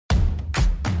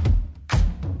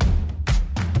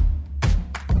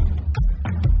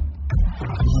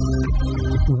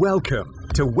Welcome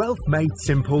to Wealth Made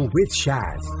Simple with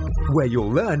Shaz, where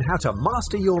you'll learn how to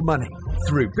master your money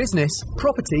through business,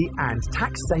 property, and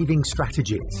tax-saving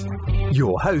strategies.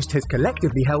 Your host has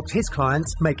collectively helped his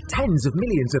clients make tens of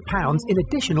millions of pounds in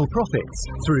additional profits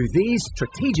through these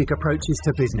strategic approaches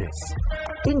to business.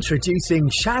 Introducing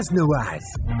Shaz Nawaz,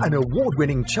 an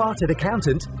award-winning chartered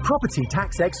accountant, property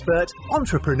tax expert,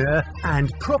 entrepreneur, and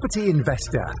property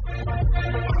investor.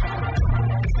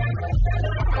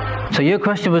 So your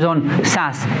question was on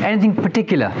SaaS. Anything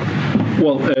particular?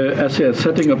 Well, as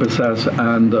setting up a SaaS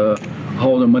and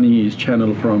how the money is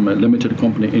channeled from a limited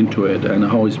company into it and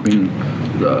how it's been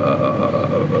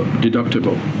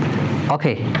deductible.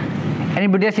 Okay.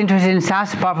 Anybody else interested in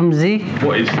SaaS apart from Z?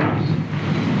 What is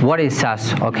SaaS? What is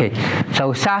SaaS? Okay.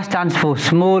 So SaaS stands for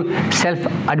Small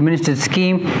Self-Administered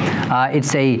Scheme.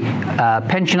 It's a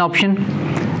pension option.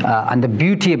 And the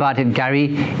beauty about it,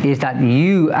 Gary, is that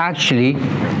you actually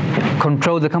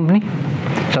control the company.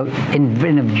 So in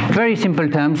very simple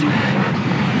terms,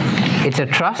 it's a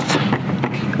trust,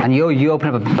 and you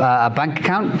open up a bank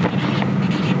account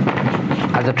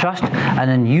as a trust, and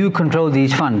then you control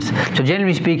these funds. So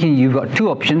generally speaking, you've got two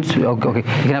options. Okay, you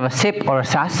can have a SIP or a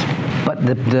SaaS, but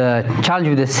the challenge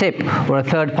with a SIP or a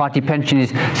third-party pension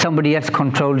is somebody else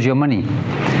controls your money.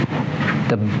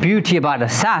 The beauty about a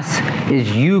SaaS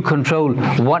is you control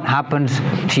what happens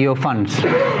to your funds.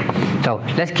 So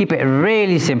let's keep it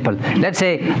really simple. Let's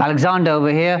say Alexander over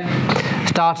here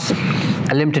starts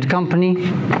a limited company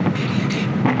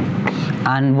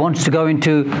and wants to go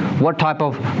into what type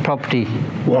of property?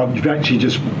 Well, I've actually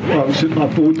just,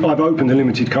 I've opened a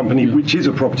limited company, which is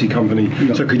a property company.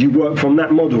 Yeah. So could you work from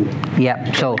that model?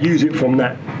 Yeah, so. Use it from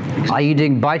that. Are you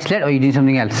doing buy-to-let or are you doing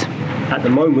something else? At the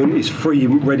moment, it's free,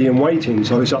 ready and waiting,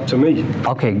 so it's up to me.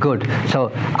 Okay, good. So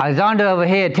Alexander over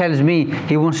here tells me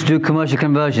he wants to do commercial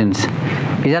conversions.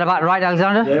 Is that about right,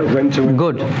 Alexander? Yeah, rent to rent.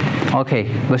 Good.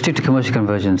 Okay, we'll stick to commercial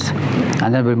conversions,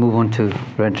 and then we'll move on to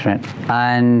rent to rent.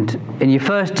 And in your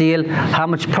first deal, how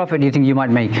much profit do you think you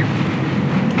might make?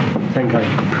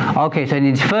 10K. Okay, so in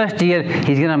his first deal,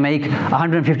 he's going to make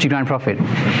 150 grand profit.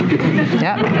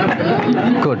 Yeah?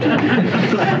 Good.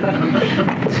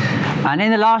 And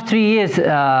in the last 3 years,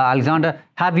 Alexander,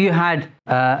 have you had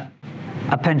a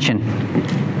pension?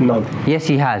 No. Yes,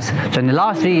 he has. So in the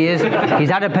last 3 years, he's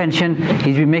had a pension,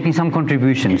 he's been making some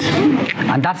contributions.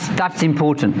 And that's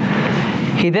important.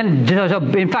 He then,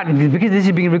 in fact, because this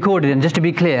is being recorded, and just to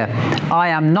be clear, I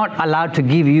am not allowed to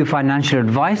give you financial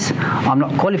advice. I'm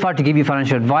not qualified to give you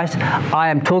financial advice. I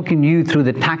am talking you through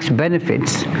the tax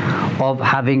benefits of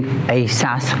having a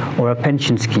SaaS or a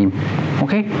pension scheme.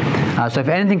 Okay? So if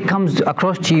anything comes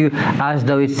across to you as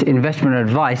though it's investment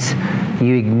advice,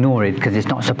 you ignore it because it's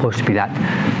not supposed to be that.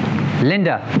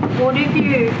 Linda. What if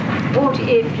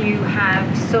you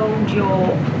have sold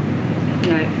your,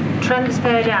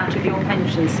 transferred out of your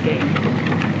pension scheme?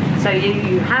 So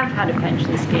you have had a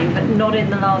pension scheme, but not in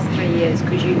the last 3 years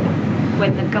because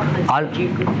when the government said you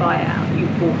could buy it out, you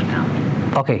bought out.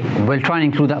 Okay, we'll try and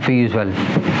include that for you as well.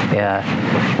 Yeah.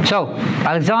 So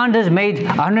Alexander's made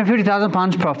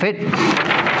 £150,000 profit.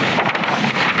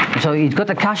 So he's got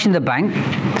the cash in the bank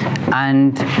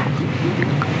and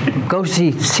goes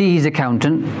to see his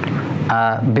accountant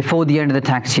before the end of the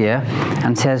tax year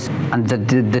and says, and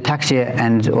the tax year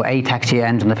ends, or a tax year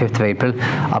ends on the 5th of April,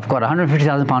 I've got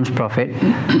 £150,000 profit.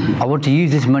 I want to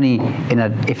use this money in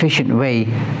an efficient way,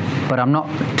 but I'm not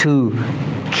too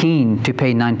keen to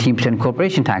pay 19%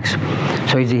 corporation tax.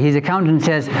 So his accountant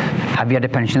says, have you had a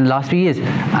pension in the last 3 years?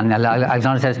 And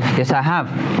Alexander says, yes, I have.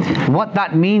 What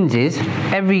that means is,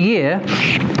 every year,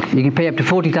 you can pay up to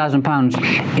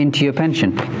 £40,000 into your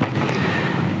pension.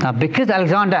 Now, because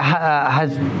Alexander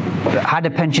has had a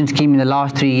pension scheme in the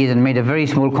last 3 years and made a very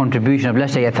small contribution of,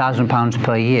 let's say, £1,000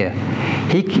 per year,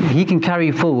 he can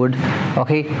carry forward,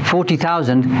 okay,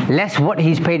 40,000 less what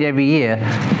he's paid every year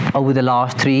over the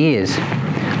last 3 years.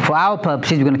 For our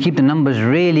purposes, we're going to keep the numbers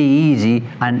really easy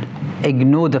and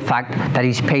ignore the fact that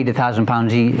he's paid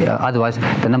 £1,000 otherwise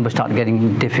the numbers start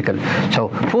getting difficult. So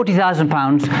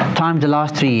 £40,000 times the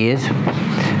last 3 years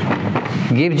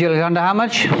gives you, Alexander, how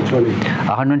much?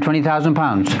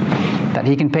 £120,000 that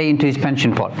he can pay into his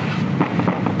pension pot.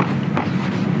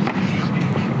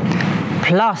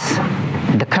 Plus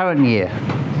the current year.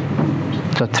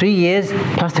 So 3 years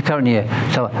plus the current year.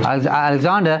 So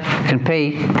Alexander can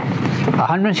pay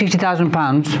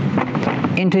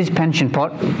 £160,000 into his pension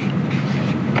pot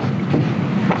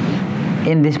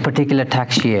in this particular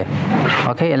tax year.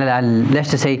 Okay, and let's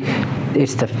just say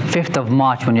it's the 5th of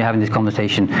March when you're having this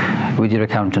conversation with your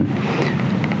accountant.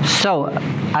 So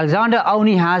Alexander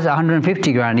only has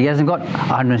 150 grand. He hasn't got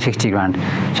 160 grand.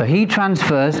 So he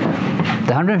transfers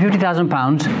the 150,000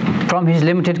 pounds from his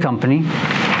limited company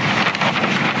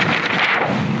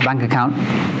bank account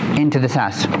into the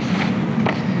SAS.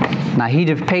 Now he'd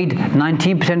have paid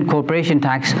 19% corporation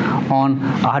tax on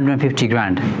 150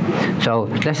 grand. So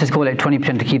let's just call it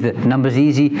 20% to keep the numbers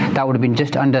easy. That would have been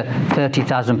just under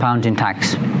 30,000 pounds in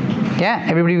tax. Yeah,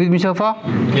 everybody with me so far?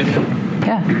 Yes.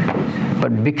 Yeah.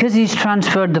 But because he's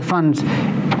transferred the funds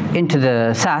into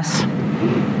the SAS,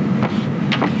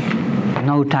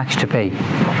 no tax to pay.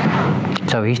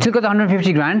 So he's still got the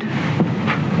 150 grand,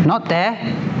 not there,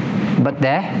 but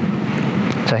there.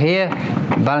 So here,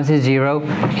 balance is 0.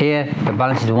 Here, the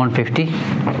balance is 150.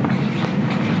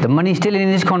 The money is still in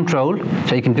his control,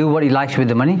 so he can do what he likes with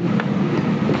the money,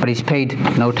 but he's paid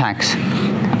no tax.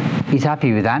 He's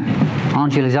happy with that,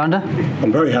 aren't you, Alexander?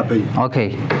 I'm very happy.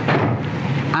 Okay.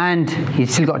 And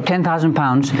he's still got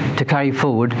 £10,000 to carry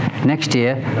forward next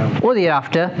year, or the year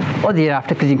after,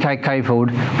 because you can carry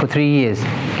forward for 3 years.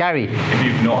 Gary? If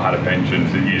you've not had a pension,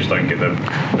 so you just don't get the...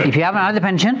 If you haven't had the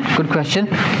pension, good question,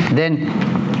 then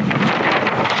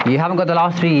you haven't got the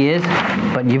last 3 years,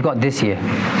 but you've got this year.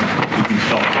 You can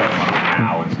start setting up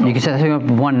now. And You can set up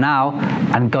one now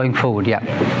and going forward, yeah.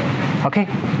 Okay?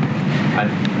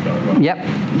 And Yep.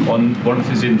 once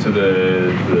it's into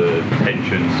the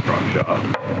pension structure,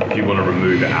 if you want to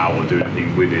remove it out or do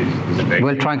anything with it, does it make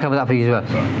We'll try and cover that for you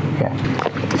as well. Yeah.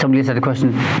 Somebody else had a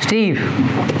question. Steve?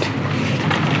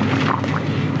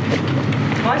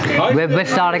 We'll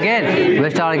start again.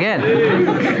 We'll start again.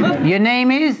 Your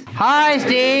name is? Hi,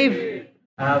 Steve.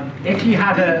 If you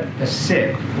had a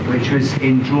SIP which was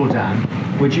in drawdown,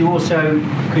 could you also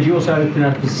open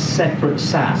up a separate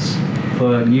SAS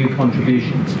for new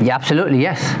contributions? Yeah, absolutely,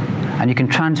 yes. And you can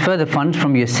transfer the funds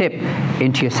from your SIP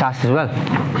into your SAS as well.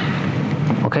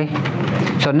 Okay?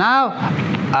 So now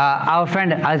our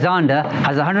friend Alexander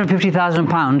has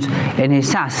 £150,000 in his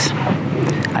SAS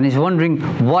and is wondering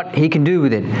what he can do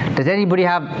with it. Does anybody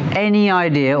have any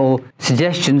idea or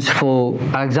suggestions for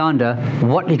Alexander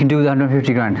what he can do with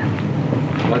 150 grand?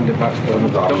 Lend it back to the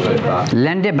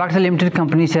Lend it back to the limited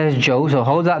company, says Joe, so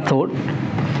hold that thought.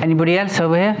 Anybody else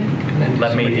over here?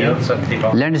 Let me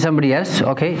Lend to somebody else,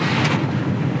 okay.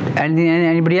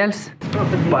 Anybody else?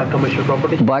 Buy commercial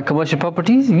property. Buy commercial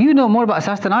properties? You know more about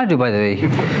SAS than I do, by the way.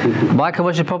 Buy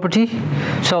commercial property.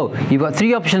 So you've got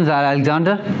 3 options there,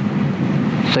 Alexander.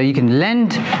 So you can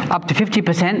lend up to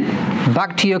 50%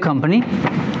 back to your company,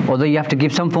 although you have to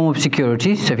give some form of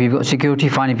security. So if you've got security,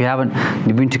 fine. If you haven't,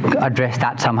 you need to address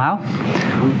that somehow.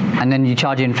 And then you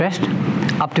charge interest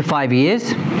up to 5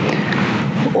 years.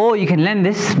 Or you can lend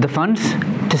the funds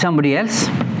to somebody else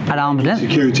at arm's length.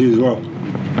 Security as well.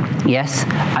 Yes,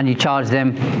 and you charge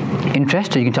them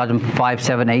interest, so you can charge them 5,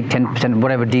 7, 8, 10%,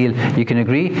 whatever deal you can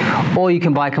agree, or you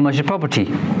can buy commercial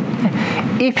property.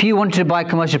 If you wanted to buy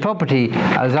commercial property,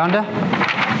 Alexander,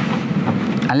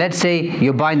 and let's say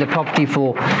you're buying the property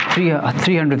for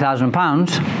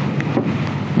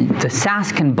 £300,000, the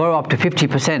SAS can borrow up to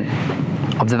 50%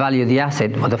 of the value of the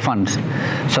asset or the funds.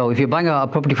 So if you're buying a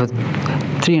property for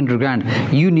 300 grand,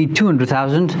 you need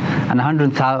 200,000, and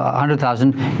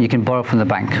 100,000 you can borrow from the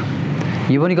bank.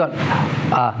 You've only got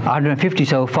 150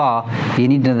 so far. You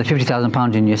need another 50,000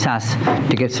 pounds in your SAS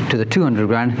to get to the 200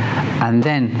 grand, and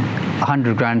then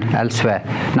 100 grand elsewhere.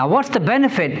 Now, what's the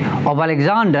benefit of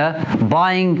Alexander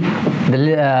buying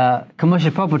the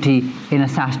commercial property in a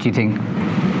SAS, do you think?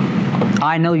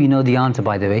 I know you know the answer,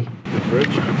 by the way.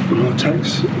 More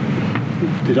tax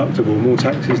deductible, more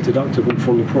taxes deductible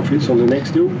from the profits on the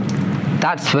next deal.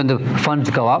 That's when the funds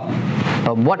go up.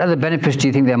 But what other benefits do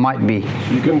you think there might be?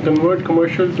 You can convert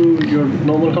commercial to your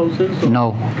normal houses? Or?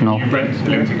 No. You rent, the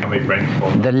limited company rent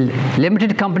from. The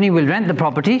limited company will rent the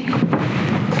property,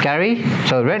 Gary.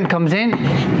 So rent comes in.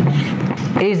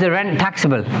 Is the rent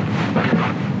taxable?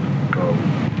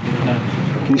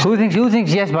 Who thinks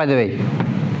yes, by the way?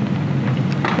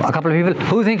 A couple of people.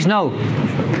 Who thinks no?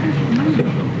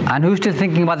 And who's still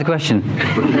thinking about the question?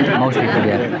 Most people,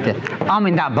 yeah. I'm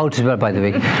in that boat as well, by the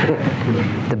way.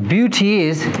 The beauty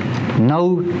is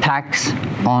no tax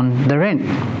on the rent.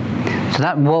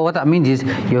 So what that means is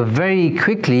you're very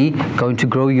quickly going to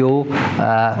grow your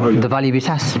the value of your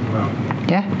SAS.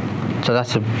 Yeah. So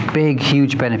that's a big,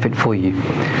 huge benefit for you.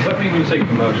 Does that mean when you say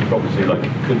commercial property, like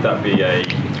could that be a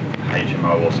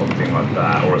HMO or something like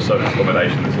that, or a service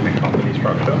accommodation that's in a company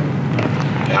structure?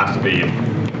 It has to be a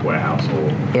warehouse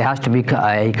or... It has to be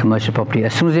a commercial property.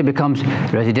 As soon as it becomes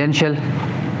residential,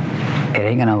 it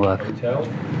ain't gonna work. Hotel?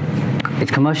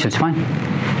 It's commercial, it's fine.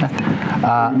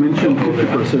 You mentioned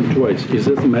 50% twice. Is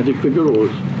that the magic figure or?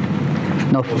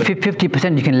 No,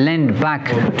 50% you can lend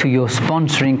back to your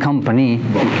sponsoring company.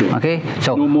 Okay?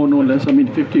 So no more, no less. I mean,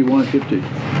 50, 150.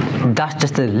 that's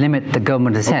just the limit the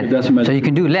government has set. that's a So you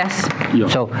can do less. Yeah.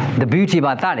 So the beauty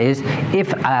about that is,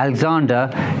 if Alexander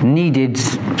needed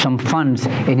some funds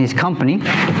in his company,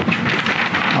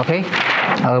 okay,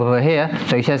 over here,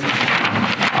 so he says,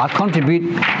 I'll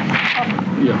contribute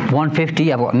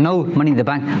 150, I've got no money in the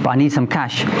bank, but I need some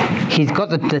cash. He's got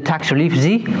the tax relief,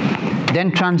 Z, then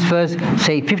transfers,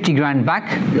 say, 50 grand back,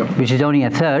 which is only a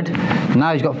third.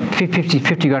 Now he's got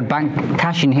 50 grand bank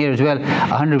cash in here as well,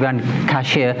 100 grand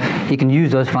cash here. He can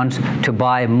use those funds to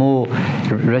buy more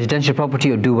residential property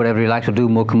or do whatever he likes, or do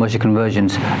more commercial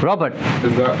conversions. Robert?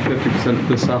 Is that 50% of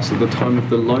the SAS at the time of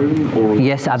the loan? Or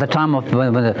Yes, at the time of the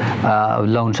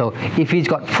loan. So if he's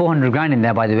got 400 grand in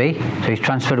there, by the way, so he's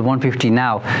transferred 150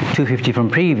 now, 250 from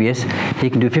previous, he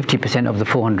can do 50% of the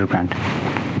 400 grand.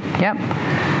 Yep.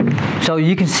 So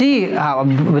you can see,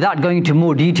 without going into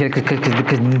more detail,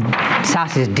 because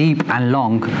SAS is deep and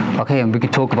long, okay, and we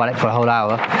can talk about it for a whole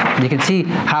hour, you can see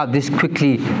how this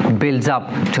quickly builds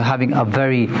up to having a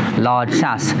very large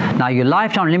SAS. Now your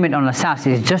lifetime limit on a SAS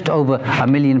is just over £1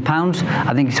 million.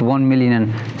 I think it's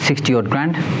 1,060,000 odd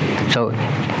grand. So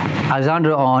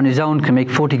Alexander on his own can make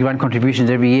 40 grand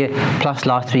contributions every year, plus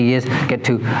last 3 years get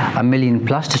to $1 million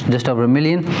plus, just over $1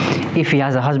 million. If he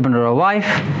has a husband or a wife,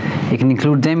 you can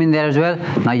include them in there as well.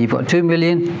 Now you've got 2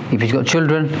 million. If he's got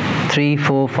children, 3,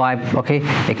 4, 5, okay,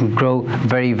 it can grow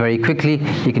very, very quickly.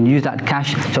 You can use that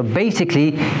cash. So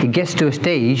basically, it gets to a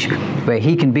stage where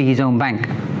he can be his own bank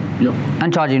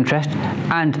and charge interest.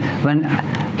 And when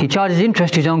he charges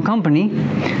interest to his own company,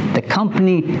 the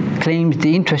company claims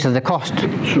the interest as the cost.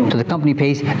 So the company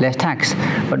pays less tax.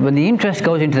 But when the interest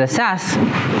goes into the SAS,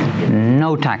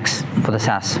 no tax for the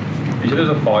SAS. You said there's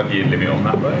a 5-year limit on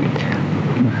that, though?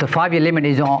 The 5-year limit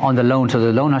is on the loan, so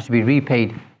the loan has to be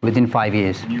repaid within 5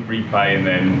 years. You repay and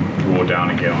then draw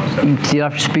down again on a separate. So you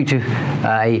have to speak to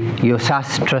your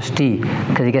SAS trustee,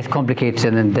 because it gets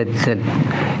complicated, and then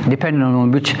depending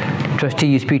on which trustee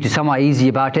you speak to, some are easy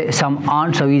about it, some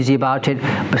aren't so easy about it.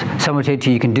 But some will say to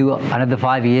you, you can do another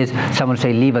 5 years. Some will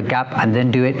say leave a gap and then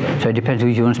do it. So it depends who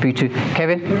you want to speak to.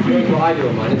 Kevin? What I do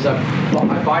on mine is I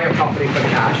buy a property for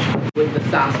cash with the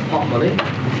SAS pot money,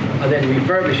 and then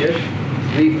refurbish it,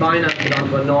 refinance it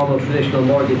onto a normal traditional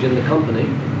mortgage in the company,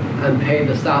 and pay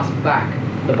the SAS back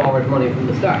the borrowed money from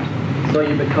the start. So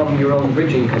you become your own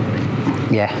bridging company.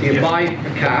 Yeah. So you buy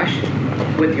for cash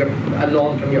with a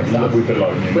loan from your SAS. With the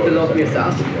loan from your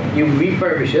SAS. You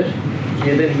refurbish it,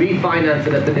 you then refinance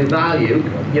it at the new value,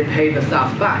 you pay the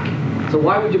SAS back. So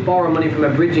why would you borrow money from a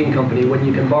bridging company when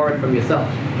you can borrow it from yourself?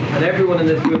 And everyone in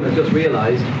this room has just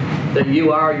realised that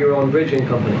you are your own bridging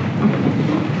company.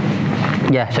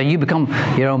 Yeah, so you become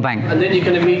your own bank. And then you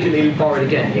can immediately borrow it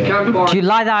again. You can't borrow. Do you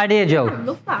like that idea, Joe? I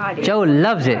love that idea. Joe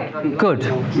loves it. Good.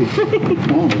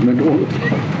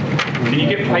 Can you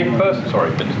get paid first?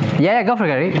 Sorry. Yeah, go for it,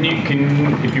 Gary. Can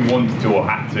if you wanted to or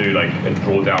had to, like,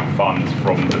 draw down funds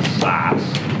from the SAS,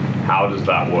 how does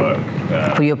that work?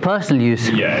 For your personal use?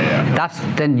 Yeah.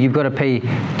 Then you've got to pay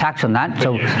tax on that.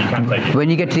 So yes, you can take it. When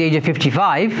you get to the age of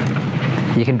 55,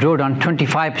 you can draw down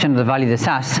 25% of the value of the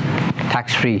SAS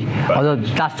tax-free. Although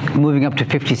that's moving up to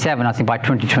 57, I think, by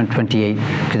 2028,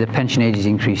 because the pension age is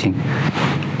increasing.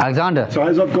 Alexander? So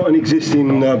as I've got an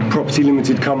existing property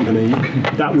limited company,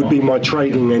 that would be my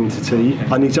trading entity.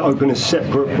 I need to open a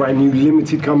separate brand new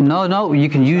limited company? No, you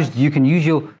can use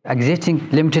your existing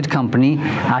limited company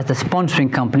as the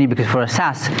sponsoring company, because for a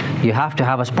SAS, you have to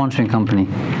have a sponsoring company.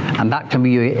 And that can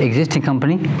be your existing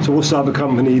company. So what's the other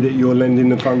company that you're lending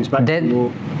the funds back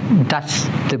to? That's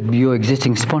your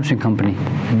existing sponsoring company.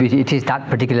 It is that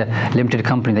particular limited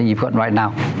company that you've got right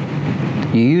now.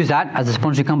 You use that as a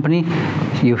sponsoring company.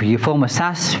 You form a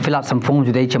SAS, fill out some forms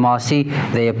with HMRC,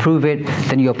 they approve it,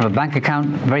 then you open a bank account,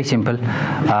 very simple,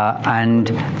 and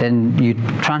then you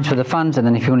transfer the funds, and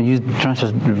then if you want to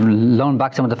loan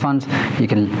back some of the funds, you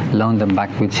can loan them back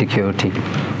with security.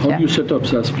 How do you set up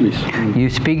SAS, please? You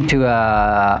speak to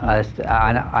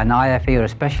an IFA or a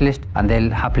specialist, and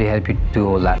they'll happily help you do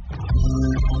all that.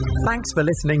 Thanks for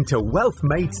listening to Wealth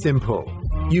Made Simple.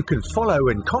 You can follow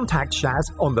and contact Shaz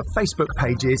on the Facebook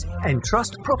pages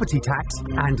Entrust Property Tax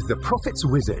and The Profits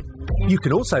Wizard. You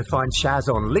can also find Shaz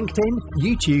on LinkedIn,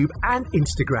 YouTube and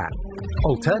Instagram.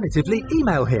 Alternatively,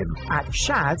 email him at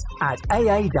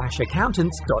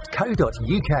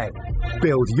shaz@aa-accountants.co.uk.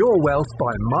 Build your wealth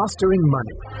by mastering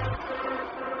money.